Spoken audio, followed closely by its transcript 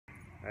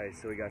Alright,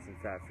 so we got some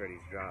Fat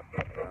Freddy's drop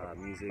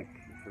music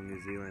from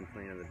New Zealand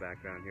playing in the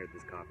background here at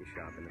this coffee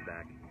shop in the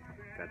back.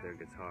 Got their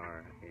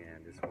guitar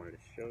and just wanted to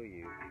show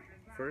you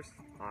first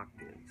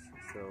octaves.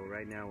 So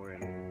right now we're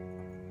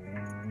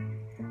in,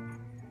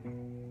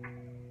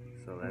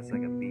 so that's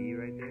like a B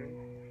right there,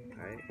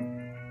 right?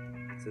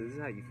 So this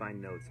is how you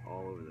find notes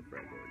all over the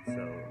fretboard.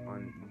 So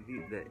on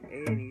the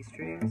A and E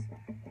strings,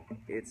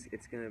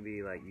 it's gonna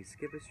be like you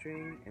skip a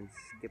string and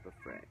skip a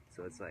fret.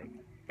 So it's like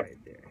right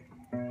there.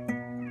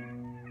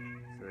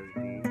 So that's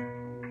B.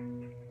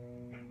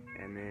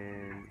 And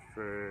then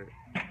for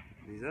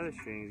these other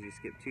strings, you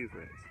skip 2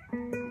 frets.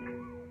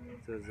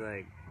 So it's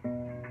like,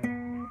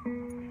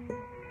 and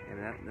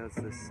that note's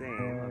the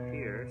same up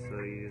here.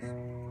 So you just,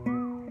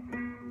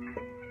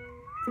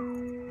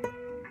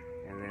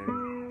 and then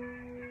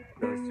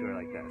those two are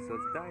like that. So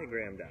it's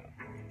diagrammed out.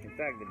 In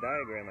fact, the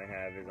diagram I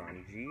have is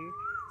on G.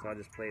 So I'll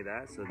just play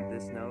that. So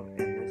this note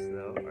and this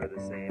note are the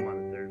same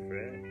on the 3rd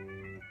fret.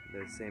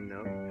 They're the same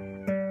note.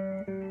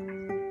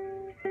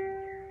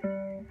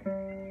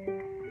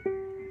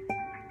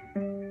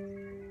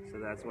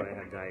 That's why I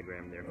have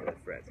diagrammed there for the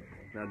frets.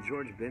 Now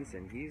George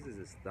Benson, he uses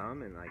his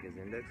thumb and like his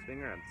index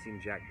finger. I've seen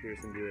Jack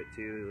Pearson do it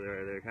too.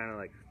 They're kind of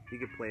like, you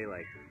could play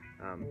like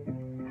and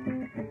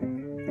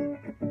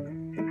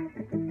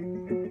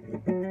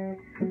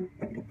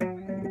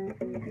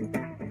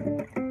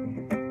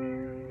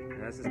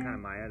this is kind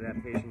of my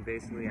adaptation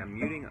basically.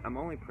 I'm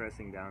only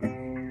pressing down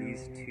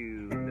these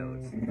 2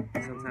 notes.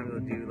 Sometimes I'll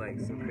do like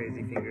some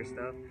crazy finger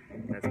stuff.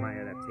 That's my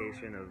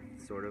adaptation of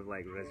sort of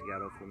like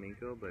Resgato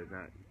flamenco, but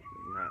not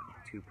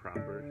too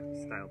proper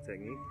style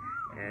technique.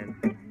 And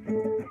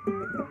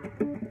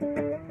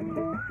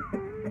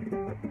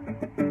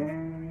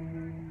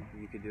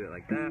you could do it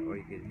like that, or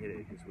you could hit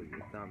it just with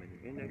your thumb and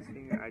your index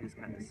finger. I just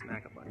kind of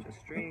smack a bunch of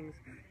strings,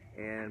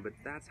 but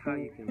that's how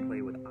you can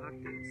play with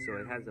octaves. So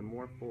it has a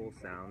more full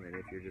sound than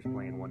if you're just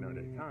playing one note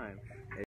at a time.